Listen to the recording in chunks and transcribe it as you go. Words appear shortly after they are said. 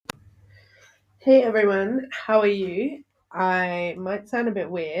Hey everyone, how are you? I might sound a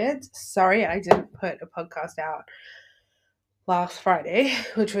bit weird. Sorry, I didn't put a podcast out last Friday,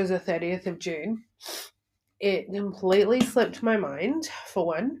 which was the 30th of June. It completely slipped my mind, for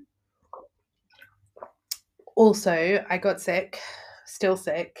one. Also, I got sick, still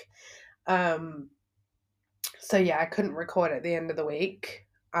sick. Um, so yeah, I couldn't record at the end of the week.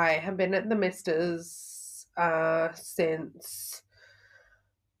 I have been at the Misters since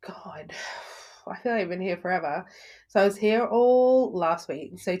God, I feel like I've been here forever. So I was here all last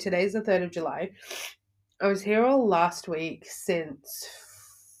week. So today's the 3rd of July. I was here all last week since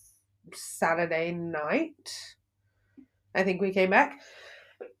Saturday night. I think we came back.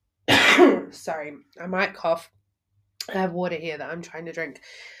 Sorry, I might cough. I have water here that I'm trying to drink.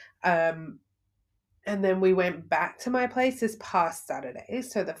 Um, and then we went back to my place this past Saturday,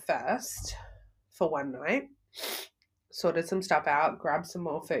 so the first, for one night. Sorted some stuff out, grabbed some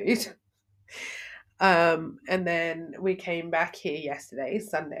more food. And then we came back here yesterday,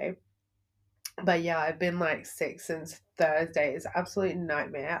 Sunday. But yeah, I've been like sick since Thursday. It's an absolute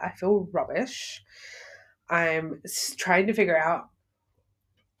nightmare. I feel rubbish. I'm trying to figure out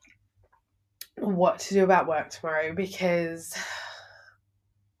what to do about work tomorrow because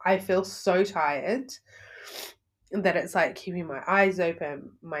I feel so tired that it's like keeping my eyes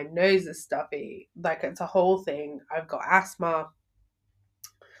open. My nose is stuffy. Like it's a whole thing. I've got asthma.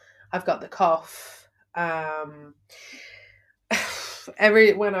 I've got the cough.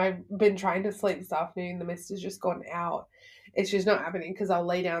 When I've been trying to sleep this afternoon, the mist has just gone out. It's just not happening because I'll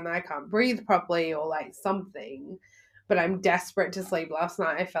lay down and I can't breathe properly or like something. But I'm desperate to sleep. Last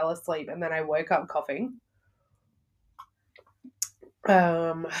night I fell asleep and then I woke up coughing.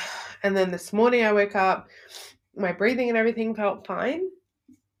 Um, and then this morning I woke up, my breathing and everything felt fine,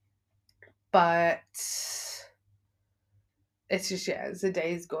 but it's just as the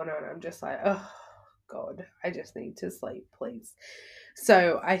day's gone on, I'm just like, oh God, I just need to sleep, please.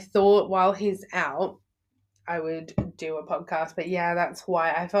 So I thought while he's out, I would do a podcast. But yeah, that's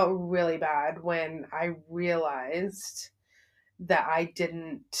why I felt really bad when I realized that I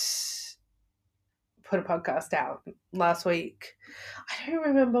didn't put a podcast out last week. I don't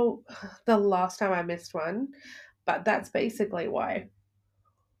remember the last time I missed one, but that's basically why.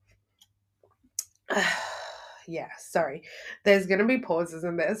 Yeah, sorry. There's going to be pauses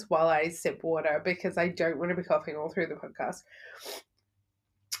in this while I sip water because I don't want to be coughing all through the podcast.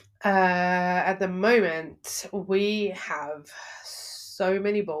 At the moment, we have so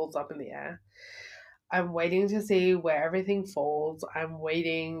many balls up in the air. I'm waiting to see where everything falls. I'm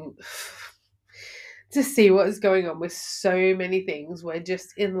waiting to see what is going on with so many things. We're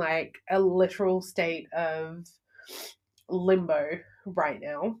just in like a literal state of limbo right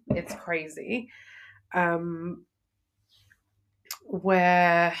now. It's crazy.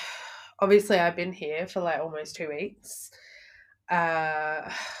 Where obviously I've been here for like almost 2 weeks.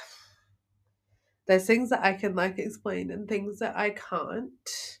 Uh, there's things that I can like explain and things that I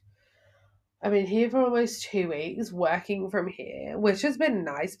can't. I've been here for almost 2 weeks, working from here, which has been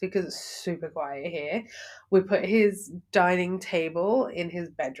nice because it's super quiet here. We put his dining table in his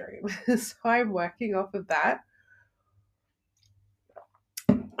bedroom, so I'm working off of that.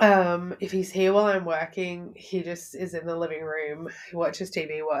 If he's here while I'm working, he just is in the living room, he watches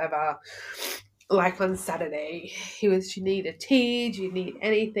TV, whatever. Like on Saturday, he was, do you need a tea? Do you need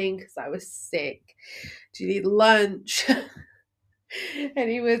anything? Because I was sick. Do you need lunch? And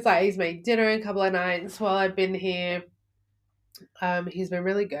he was like, he's made dinner a couple of nights while I've been here. He's been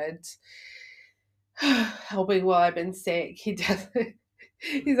really good. Helping while I've been sick. He does.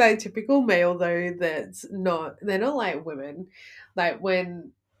 He's like typical male though. They're not like women. Like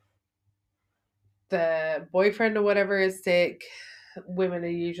when the boyfriend or whatever is sick, women are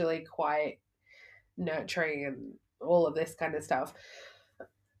usually quite nurturing and all of this kind of stuff.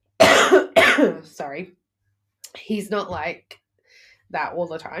 Sorry. He's not like that all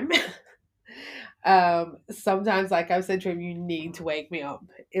the time. Sometimes, like I've said to him, you need to wake me up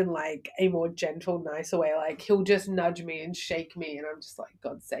in like a more gentle, nicer way. Like he'll just nudge me and shake me, and I'm just like,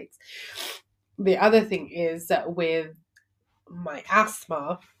 God's sakes. The other thing is that with my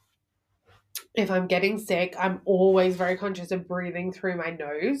asthma, if I'm getting sick, I'm always very conscious of breathing through my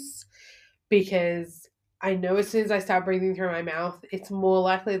nose because I know as soon as I start breathing through my mouth, it's more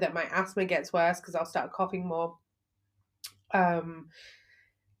likely that my asthma gets worse because I'll start coughing more. And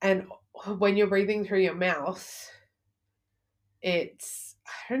when you're breathing through your mouth, it's,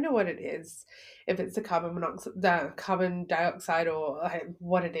 I don't know what it is, if it's the carbon dioxide or like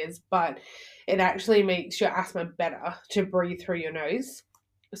what it is, but it actually makes your asthma better to breathe through your nose.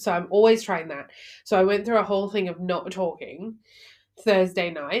 So I'm always trying that. So I went through a whole thing of not talking Thursday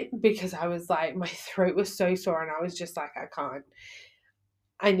night because I was like, my throat was so sore and I was just like, I can't.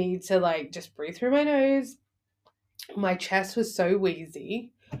 I need to like just breathe through my nose. My chest was so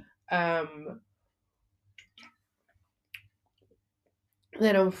wheezy.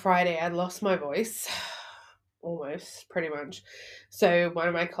 Then on Friday, I lost my voice. Almost, pretty much. So one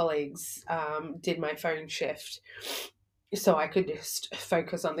of my colleagues did my phone shift so I could just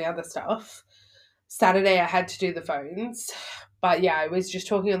focus on the other stuff. Saturday, I had to do the phones. But yeah, I was just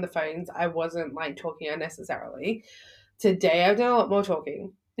talking on the phones. I wasn't like talking unnecessarily. Today, I've done a lot more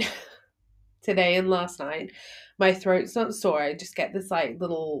talking. Today and last night. My throat's not sore. I just get this like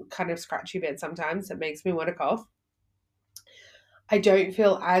little kind of scratchy bit sometimes that makes me want to cough. I don't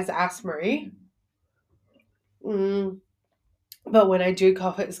feel as asthma-y. But when I do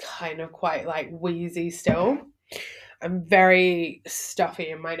cough, it's kind of quite like wheezy still. I'm very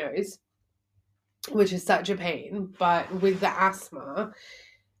stuffy in my nose, which is such a pain. But with the asthma,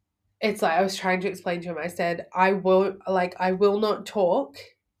 it's like I was trying to explain to him. I said, I will not talk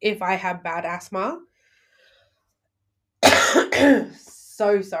if I have bad asthma.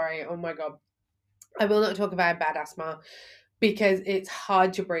 So sorry. Oh my God. I will not talk if I have bad asthma because it's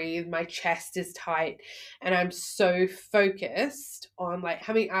hard to breathe. My chest is tight and I'm so focused on like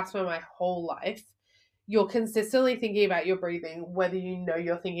having asthma my whole life. You're consistently thinking about your breathing, whether you know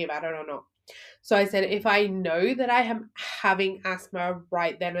you're thinking about it or not. So I said, if I know that I am having asthma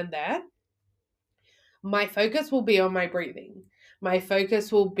right then and there, my focus will be on my breathing. My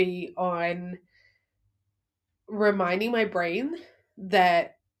focus will be on reminding my brain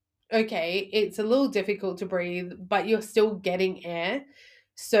that, okay, it's a little difficult to breathe, but you're still getting air.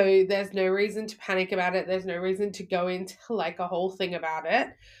 So there's no reason to panic about it. There's no reason to go into like a whole thing about it.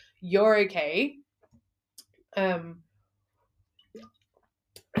 You're okay.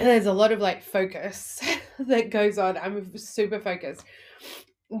 There's a lot of like focus that goes on. I'm super focused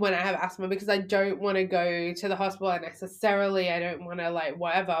when I have asthma because I don't want to go to the hospital unnecessarily. I don't want to like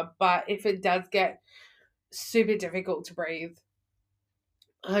whatever. But if it does get super difficult to breathe,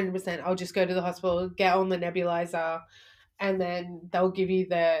 100%, I'll just go to the hospital, get on the nebulizer, and then they'll give you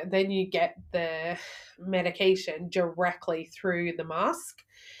then you get the medication directly through the mask.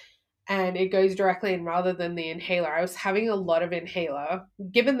 And it goes directly in rather than the inhaler. I was having a lot of inhaler,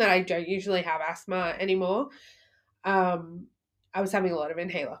 given that I don't usually have asthma anymore. I was having a lot of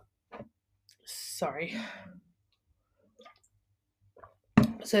inhaler. Sorry.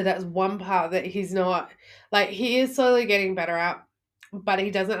 So that's one part that he's not, like, he is slowly getting better at, but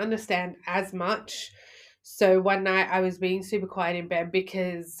he doesn't understand as much. So one night I was being super quiet in bed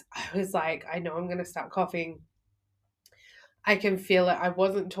because I was like, I know I'm going to start coughing. I can feel it. I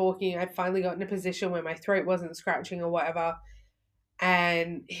wasn't talking. I finally got in a position where my throat wasn't scratching or whatever.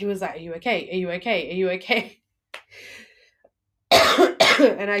 And he was like, Are you okay? Are you okay? Are you okay?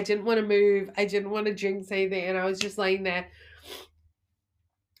 And I didn't want to move. I didn't want to jinx anything. And I was just laying there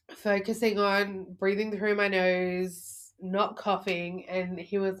focusing on breathing through my nose, not coughing. And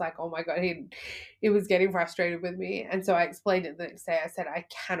he was like, oh my God, he was getting frustrated with me. And so I explained it the next day. I said, I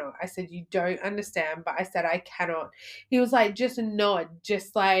cannot. I said, you don't understand, but I said, I cannot. He was like, just nod,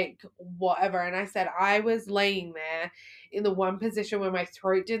 just like whatever. And I said, I was laying there in the one position where my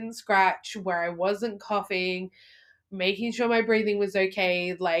throat didn't scratch, where I wasn't coughing, making sure my breathing was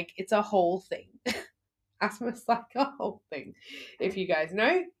okay. Like, it's a whole thing. Asthma's like a whole thing. If you guys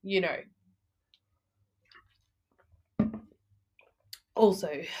know, you know. Also,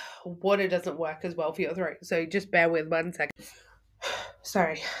 water doesn't work as well for your throat, so just bear with 1 second.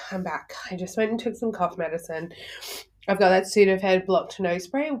 Sorry, I'm back. I just went and took some cough medicine. I've got that Sudafed blocked nose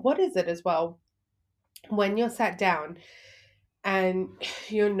spray. What is it as well? When you're sat down and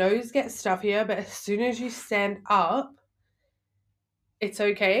your nose gets stuffier, but as soon as you stand up, it's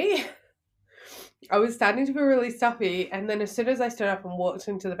okay. I was starting to feel really stuffy, and then as soon as I stood up and walked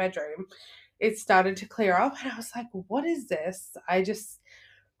into the bedroom, it started to clear up, and I was like, what is this? I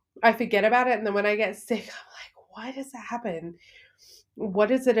forget about it, and then when I get sick, I'm like, why does that happen? What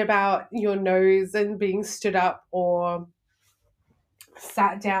is it about your nose and being stood up or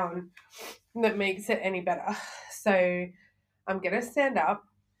sat down that makes it any better? So I'm going to stand up.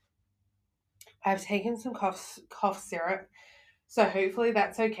 I've taken some cough syrup, so hopefully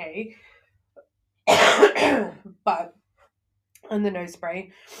that's okay. But and the nose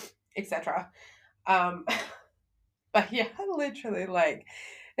spray, etc. But yeah, literally like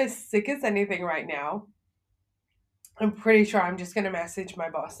as sick as anything right now. I'm pretty sure I'm just gonna message my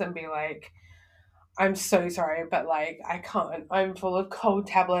boss and be like, I'm so sorry, but like I can't. I'm full of cold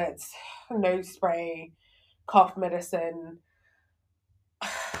tablets, nose spray, cough medicine.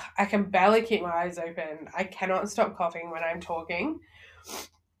 I can barely keep my eyes open. I cannot stop coughing when I'm talking.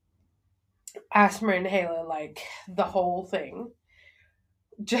 Asthma inhaler, like the whole thing.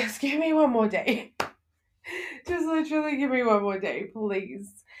 Just give me one more day. Just literally give me one more day,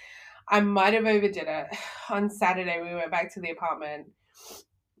 please. I might have overdid it. On Saturday, we went back to the apartment.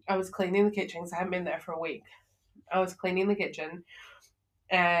 I was cleaning the kitchen because I hadn't been there for a week. I was cleaning the kitchen,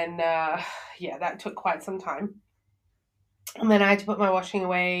 and yeah, that took quite some time. And then I had to put my washing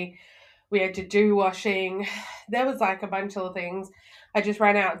away. We had to do washing. There was like a bunch of things. I just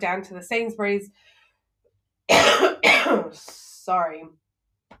ran out down to the Sainsbury's. Sorry.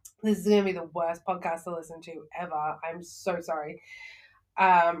 This is going to be the worst podcast to listen to ever. I'm so sorry.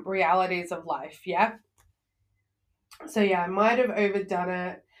 Realities of life, yeah? So yeah, I might have overdone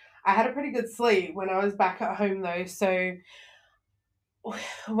it. I had a pretty good sleep when I was back at home though. So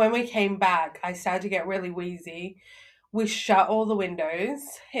when we came back, I started to get really wheezy. We shut all the windows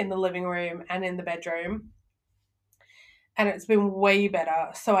in the living room and in the bedroom, and it's been way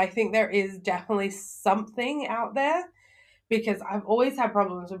better. So I think there is definitely something out there because I've always had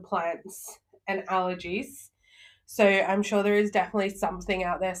problems with plants and allergies. So I'm sure there is definitely something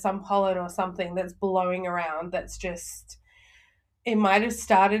out there, some pollen or something that's blowing around that's just, it might have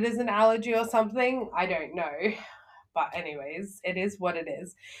started as an allergy or something. I don't know. But, anyways, it is what it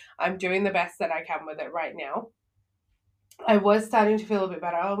is. I'm doing the best that I can with it right now. I was starting to feel a bit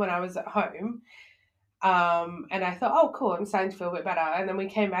better when I was at home. And I thought, oh, cool, I'm starting to feel a bit better. And then we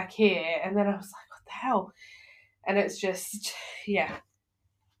came back here, and then I was like, what the hell? And it's just, yeah.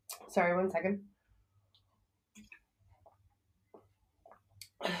 Sorry, 1 second.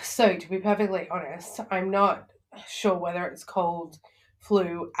 So, to be perfectly honest, I'm not sure whether it's called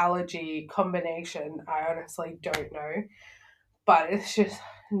flu allergy combination. I honestly don't know. But it's just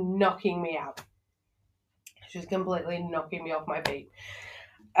knocking me out. It's just completely knocking me off my feet.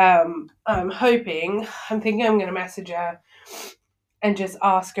 I'm thinking I'm going to message her and just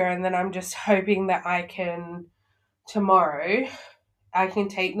ask her, and then I'm just hoping that tomorrow, I can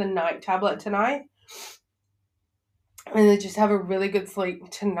take the night tablet tonight and then just have a really good sleep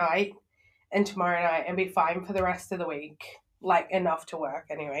tonight and tomorrow night and be fine for the rest of the week. Like, enough to work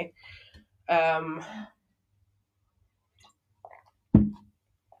anyway. Because,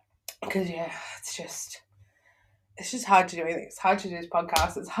 yeah, it's just hard to do anything. It's hard to do this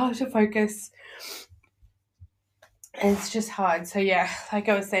podcast. It's hard to focus. And it's just hard. So, yeah, like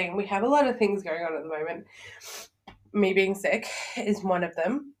I was saying, we have a lot of things going on at the moment. Me being sick is one of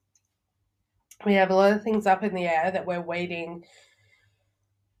them. We have a lot of things up in the air that we're waiting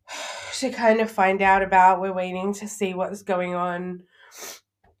to kind of find out about. We're waiting to see what's going on.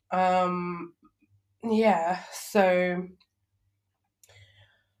 Yeah, so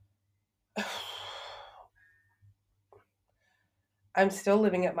I'm still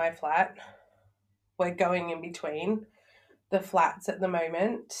living at my flat. We're going in between the flats at the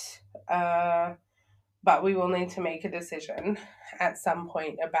moment. But we will need to make a decision at some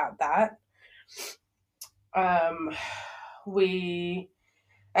point about that. We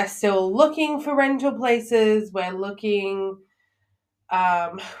are still looking for rental places. We're looking,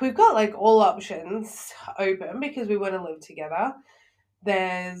 we've got like all options open because we want to live together.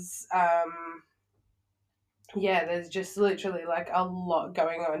 There's, there's just literally like a lot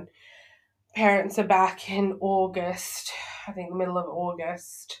going on. Parents are back in August, I think the middle of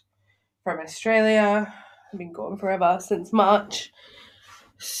August, from Australia. I've been gone forever since March.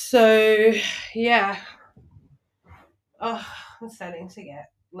 So, yeah. Oh, I'm starting to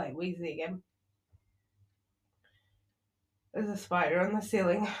get like wheezy again. There's a spider on the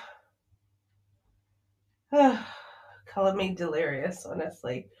ceiling. Color me delirious,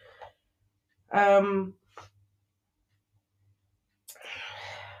 honestly.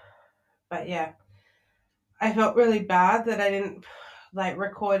 But yeah, I felt really bad that I didn't like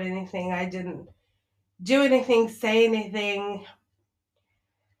record anything. I didn't do anything, say anything.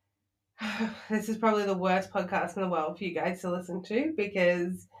 This is probably the worst podcast in the world for you guys to listen to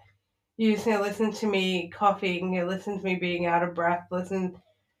because you're just going to listen to me coughing, you listen to me being out of breath, listen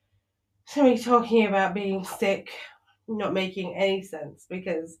to me talking about being sick, not making any sense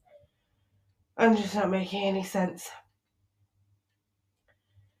because I'm just not making any sense.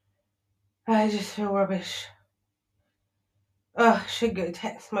 I just feel rubbish. I should go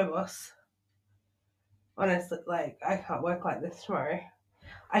text my boss. Honestly, like, I can't work like this tomorrow.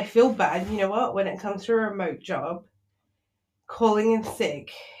 I feel bad, you know what? When it comes to a remote job, calling in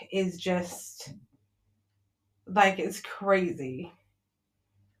sick is just, like, it's crazy.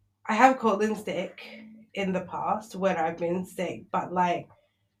 I have called in sick in the past when I've been sick, but, like,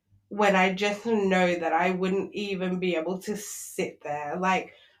 when I just know that I wouldn't even be able to sit there.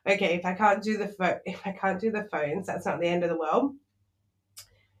 Like, okay, if I can't do the phones, that's not the end of the world,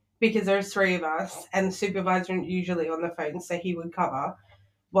 because there's three of us and the supervisor usually on the phone, so he would cover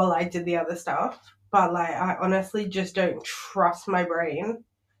while I did the other stuff. But like, I honestly just don't trust my brain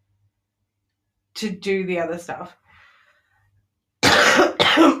to do the other stuff.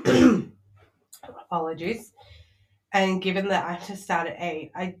 Apologies. And given that I have to start at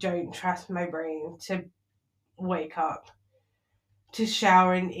 8, I don't trust my brain to wake up, to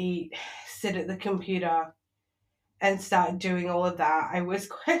shower and eat, sit at the computer, and start doing all of that. I was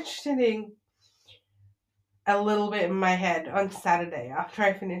questioning a little bit in my head on Saturday after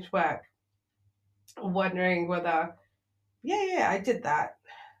I finished work, wondering whether, yeah, I did that.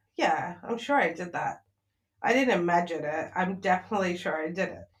 Yeah, I'm sure I did that. I didn't imagine it. I'm definitely sure I did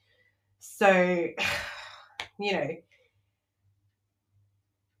it. So, you know,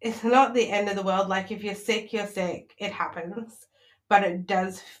 it's not the end of the world. Like, if you're sick, you're sick. It happens. But it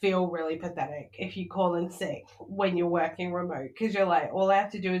does feel really pathetic if you call in sick when you're working remote, because you're like, all I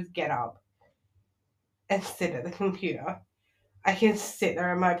have to do is get up and sit at the computer. I can sit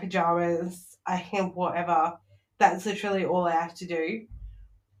there in my pajamas. I can whatever. That's literally all I have to do.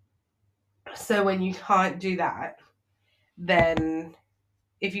 So when you can't do that, then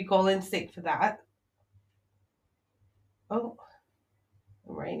if you call in sick for that, oh,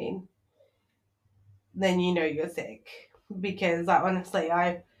 raining, then you know you're sick. Because like, honestly,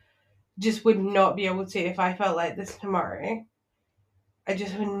 I just would not be able to, if I felt like this tomorrow, I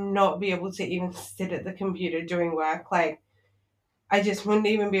just would not be able to even sit at the computer doing work. Like, I just wouldn't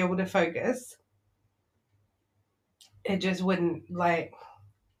even be able to focus. It just wouldn't, like,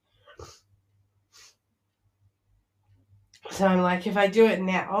 so I'm like, if I do it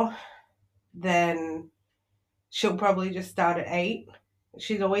now, then she'll probably just start at 8.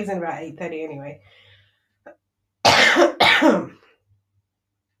 She's always in about 8:30 anyway.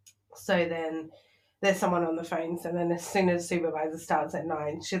 So then there's someone on the phones, and then as soon as supervisor starts at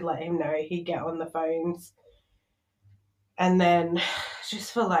 9, she'd let him know he'd get on the phones. And then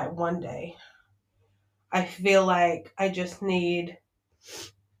just for like one day, I feel like I just need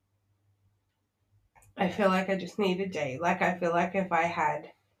a day. Like, I feel like if I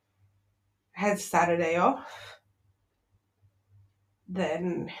had Saturday off,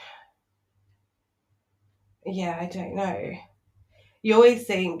 then yeah, I don't know. You always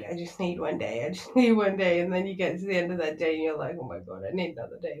think, I just need one day, I just need one day, and then you get to the end of that day and you're like, oh my god, I need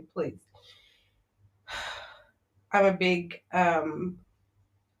another day, please. I'm a big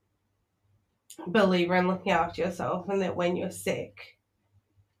believer in looking after yourself, and that when you're sick,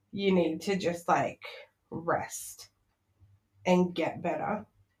 you need to just like rest and get better.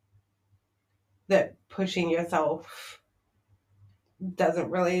 That pushing yourself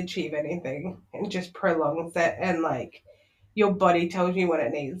doesn't really achieve anything and just prolongs it, and like, your body tells you what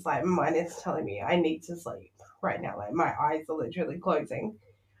it needs. Like, mine is telling me I need to sleep right now. Like, my eyes are literally closing,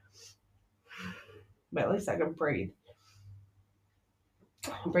 but at least I can breathe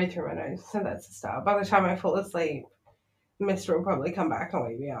through my nose. So that's the start. By the time I fall asleep, Mister will probably come back and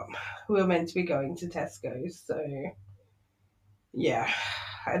wake me up. We were meant to be going to Tesco's, so yeah,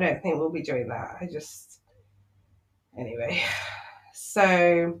 I don't think we'll be doing that. Anyway.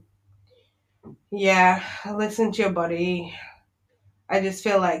 So yeah, listen to your body. I just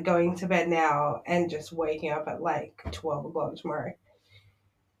feel like going to bed now and just waking up at like 12 o'clock tomorrow.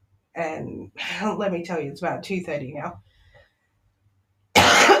 And let me tell you, it's about 2:30 now.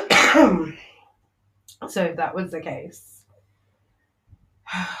 So if that was the case,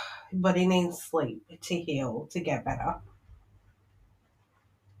 body needs sleep to heal, to get better.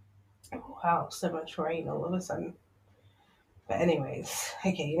 Wow, so much rain all of a sudden. But anyways,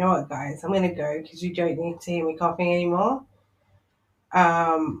 okay, you know what, guys? I'm gonna go because you don't need to hear me coughing anymore.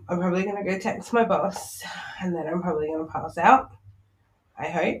 I'm probably gonna go text my boss, and then I'm probably gonna pass out. I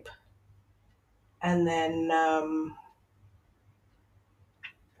hope, and then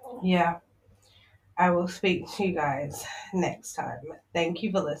yeah, I will speak to you guys next time. Thank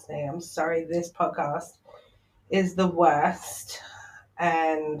you for listening. I'm sorry this podcast is the worst,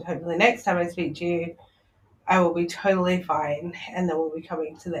 and hopefully next time I speak to you, I will be totally fine, and then we'll be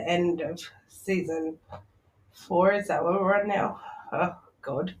coming to the end of season 4. Is that what we're on now? Oh,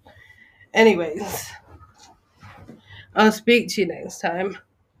 God. Anyways, I'll speak to you next time.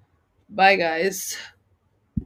 Bye, guys.